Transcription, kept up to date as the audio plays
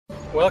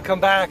Welcome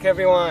back,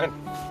 everyone.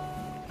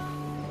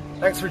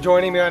 Thanks for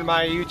joining me on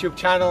my YouTube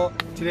channel.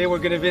 Today we're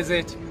going to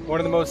visit one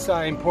of the most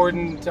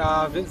important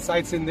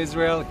sites in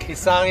Israel,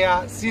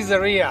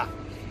 Caesarea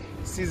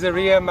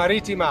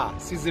Maritima,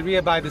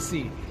 Caesarea by the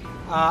sea.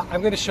 I'm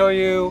going to show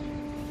you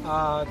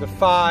the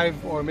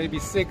 5 or maybe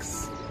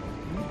 6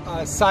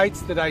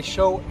 sites that I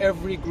show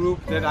every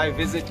group that I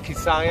visit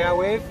Caesarea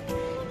with.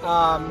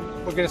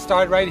 We're going to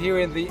start right here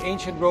in the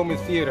ancient Roman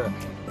theater.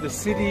 The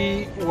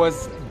city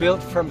was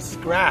built from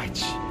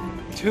scratch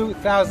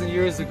 2,000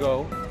 years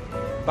ago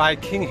by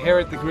King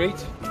Herod the Great,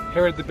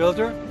 Herod the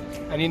Builder,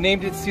 and he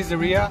named it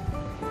Caesarea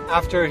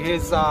after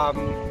his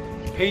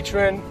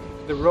patron,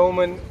 the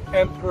Roman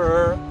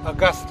Emperor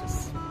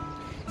Augustus.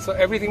 So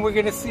everything we're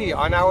going to see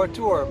on our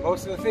tour,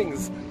 most of the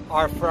things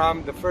are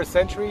from the 1st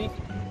century.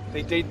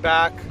 They date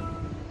back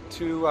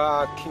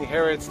to King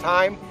Herod's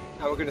time,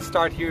 and we're going to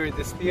start here at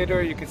this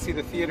theater. You can see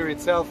the theater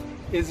itself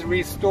is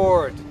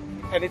restored,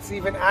 and it's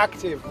even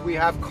active. We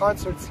have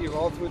concerts here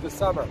all through the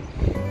summer.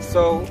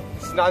 So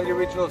it's not the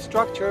original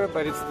structure,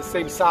 but it's the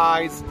same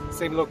size,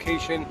 same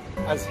location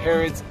as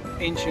Herod's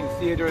ancient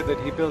theater that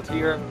he built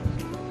here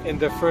in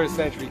the 1st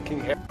century, King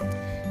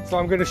Herod. So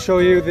I'm going to show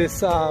you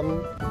this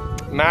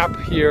map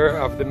here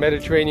of the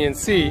Mediterranean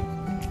Sea,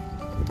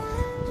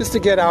 just to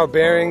get our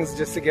bearings,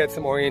 just to get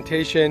some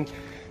orientation.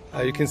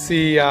 You can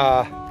see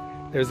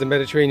there's the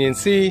Mediterranean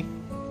Sea.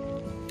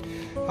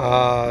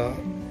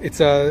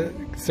 It's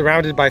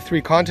surrounded by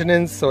 3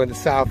 continents, so in the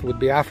south would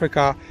be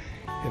Africa,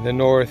 in the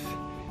north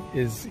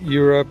is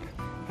Europe,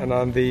 and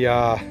on the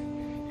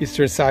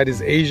eastern side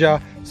is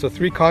Asia. So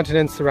 3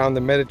 continents surround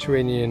the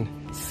Mediterranean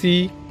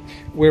Sea.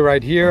 We're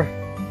right here,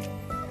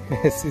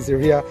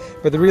 Caesarea.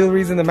 But the real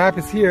reason the map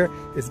is here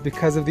is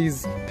because of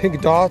these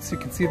pink dots. You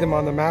can see them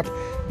on the map.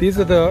 These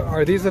are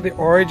the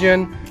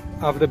origin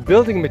of the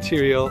building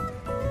material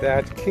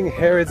that King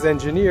Herod's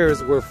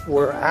engineers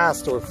were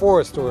asked or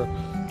forced or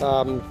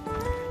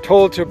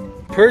told to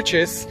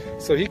purchase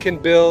so he can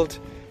build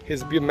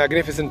his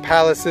magnificent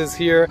palaces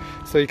here.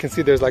 So you can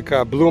see there's like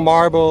a blue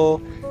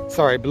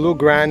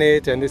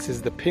granite, and this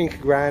is the pink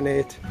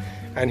granite,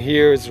 and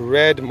here's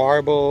red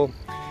marble,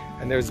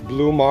 and there's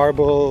blue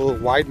marble,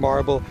 white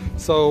marble.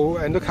 So,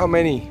 and look how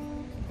many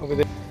over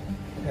there.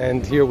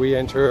 And here we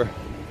enter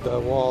the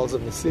walls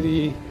of the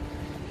city,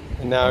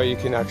 and now you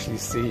can actually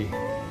see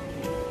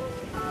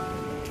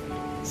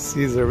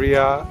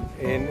Caesarea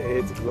in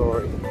its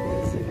glory.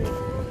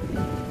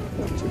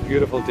 It's a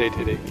beautiful day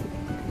today.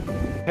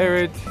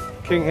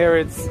 King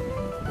Herod's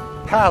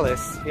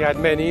palace, he had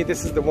many.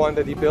 This is the one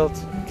that he built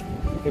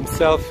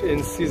himself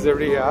in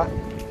Caesarea.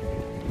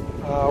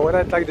 What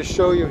I'd like to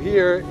show you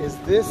here is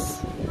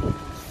this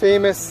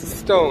famous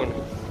stone,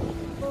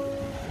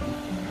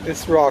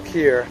 this rock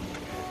here.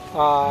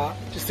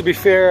 Just to be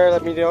fair,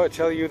 let me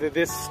tell you that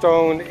this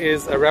stone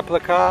is a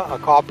replica, a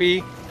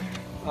copy.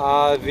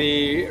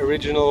 The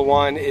original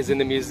one is in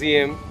the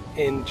museum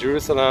in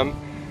Jerusalem.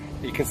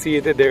 You can see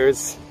that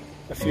there's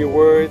a few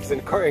words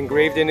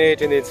engraved in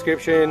it in the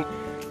inscription.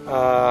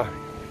 Let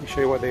me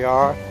show you what they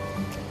are.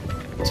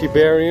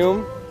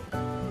 Tiberium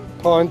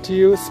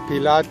Pointius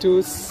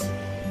Pilatus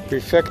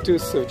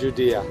Prefectus of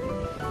Judea.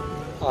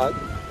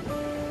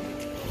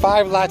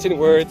 5 Latin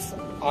words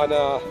on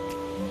a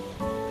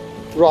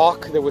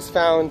rock that was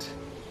found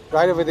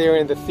right over there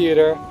in the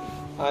theater.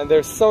 And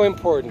they're so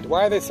important.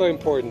 Why are they so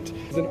important?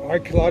 It's an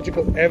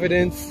archaeological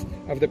evidence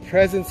of the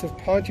presence of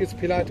Pointius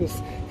Pilatus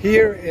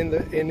here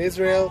in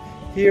Israel,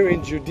 here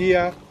in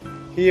Judea,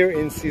 here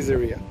in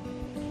Caesarea.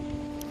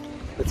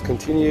 Let's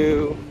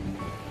continue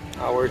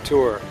our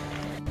tour.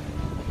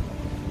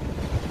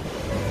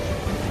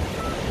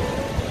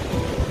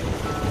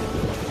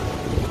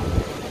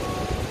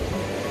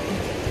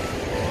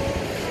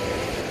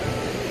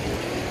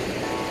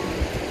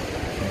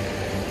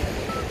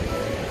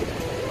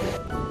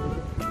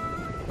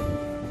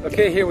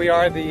 Okay, here we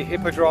are, the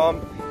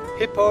hippodrome,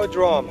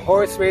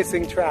 horse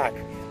racing track.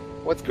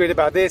 What's great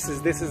about this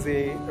is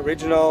the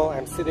original.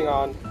 I'm sitting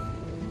on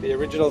the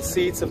original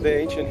seats of the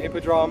ancient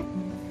hippodrome,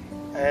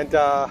 and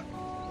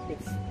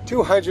it's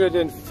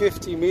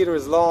 250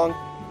 meters long,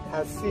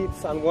 has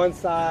seats on one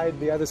side,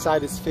 the other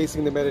side is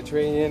facing the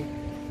Mediterranean.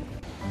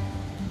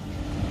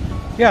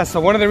 Yeah, so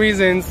one of the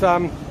reasons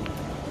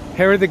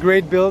Herod the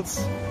Great built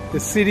the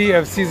city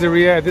of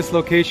Caesarea at this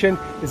location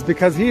is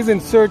because he's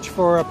in search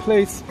for a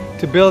place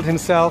to build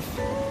himself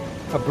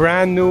a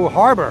brand new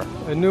harbor,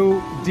 a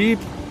new deep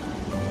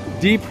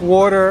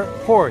water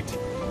port,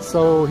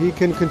 so he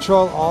can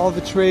control all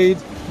the trade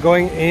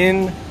going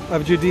in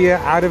of Judea,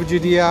 out of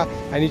Judea,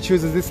 and he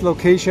chooses this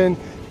location.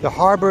 The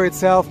harbor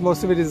itself,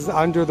 most of it is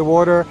under the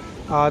water.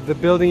 The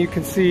building you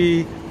can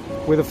see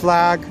with a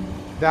flag,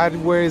 that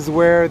is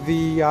where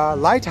the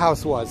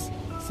lighthouse was.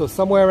 So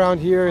somewhere around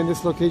here in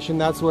this location,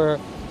 that's where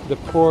the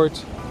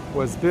port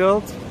was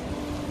built.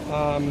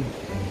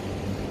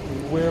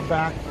 We're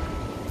back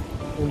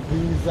in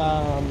these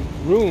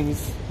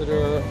rooms that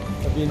are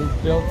being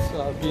built,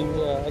 being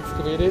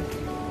excavated,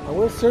 and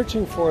we're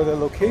searching for the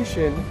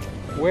location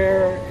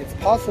where it's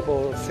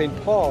possible St.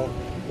 Paul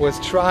was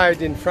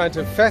tried in front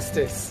of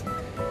Festus.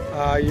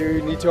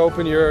 You need to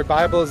open your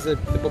Bibles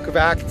at the book of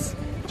Acts,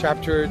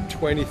 chapter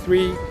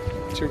 23,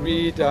 to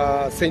read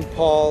St.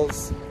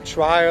 Paul's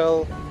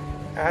trial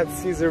at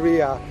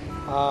Caesarea.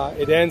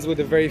 It ends with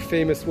the very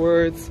famous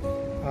words,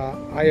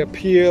 I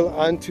appeal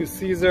unto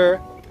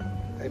Caesar.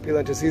 I appeal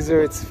unto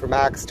Caesar. It's from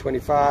Acts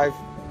 25.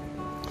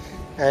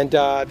 And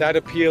that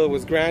appeal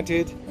was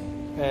granted,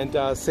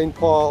 and St.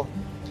 Paul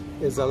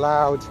is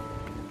allowed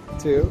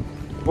to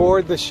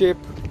board the ship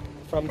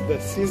from the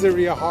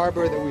Caesarea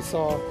harbor that we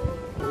saw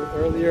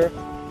earlier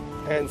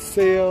and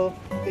sail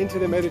into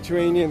the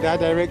Mediterranean, that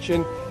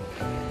direction.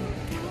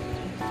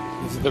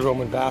 These are the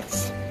Roman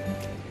baths.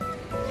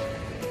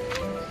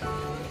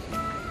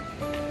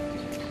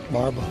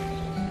 Marble.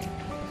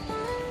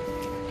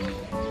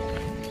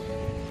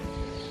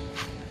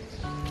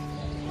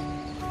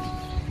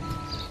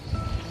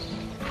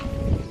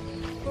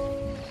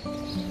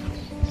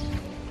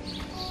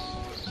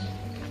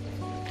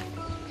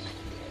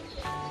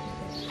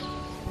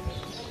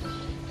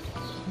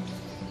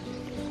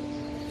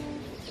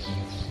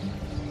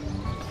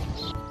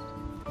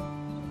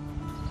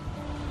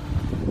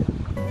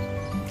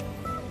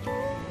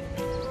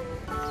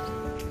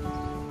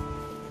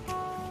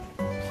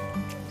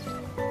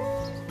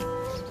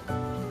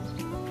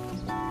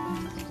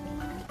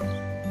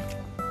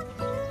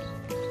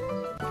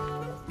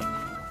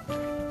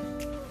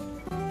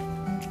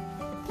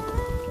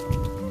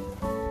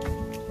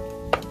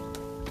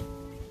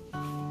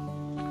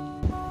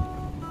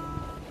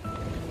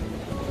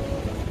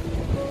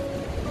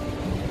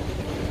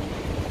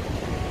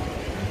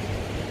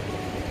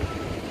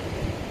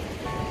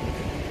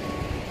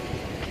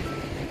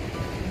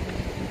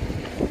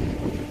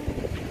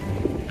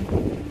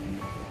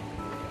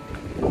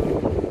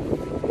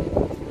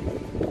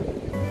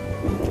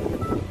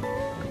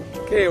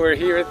 Okay, we're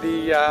here at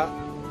the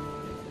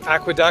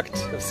aqueduct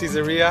of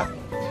Caesarea.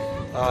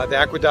 The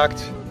aqueduct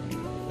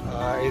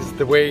is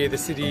the way the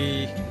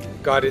city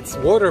got its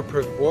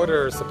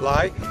water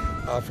supply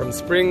from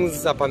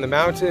springs up on the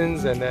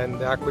mountains, and then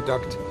the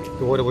aqueduct,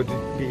 the water would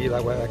be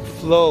like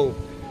flow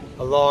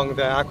along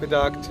the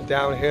aqueduct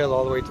downhill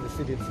all the way to the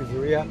city of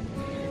Caesarea.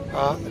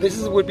 This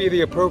would be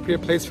the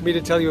appropriate place for me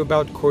to tell you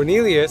about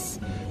Cornelius,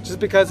 just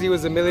because he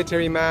was a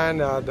military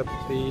man.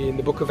 In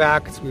the book of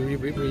Acts we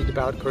read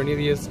about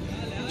Cornelius,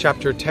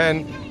 chapter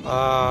 10.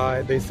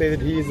 They say that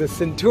he is a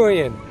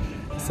centurion.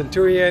 A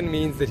centurion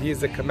means that he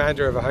is the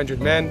commander of 100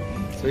 men,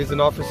 so he's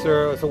an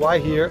officer. So why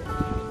here?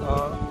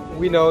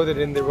 We know that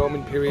in the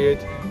Roman period,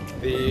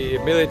 the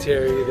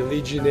military, the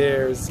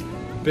legionnaires,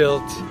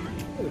 built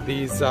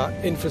these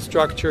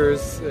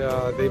infrastructures.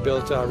 They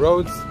built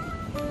roads,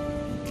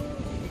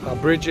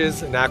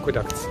 bridges, and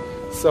aqueducts.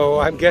 So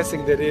I'm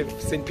guessing that if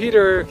St.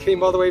 Peter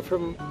came all the way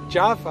from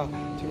Jaffa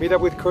to meet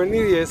up with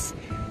Cornelius,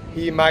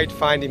 he might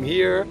find him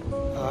here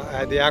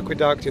at the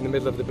aqueduct in the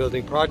middle of the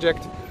building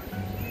project.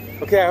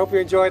 Okay, I hope you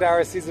enjoyed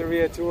our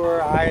Caesarea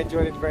tour. I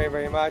enjoyed it very,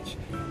 very much.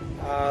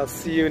 I'll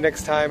see you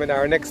next time in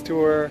our next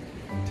tour.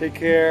 Take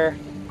care.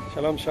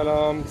 Shalom,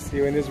 shalom. See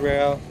you in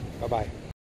Israel. Bye-bye.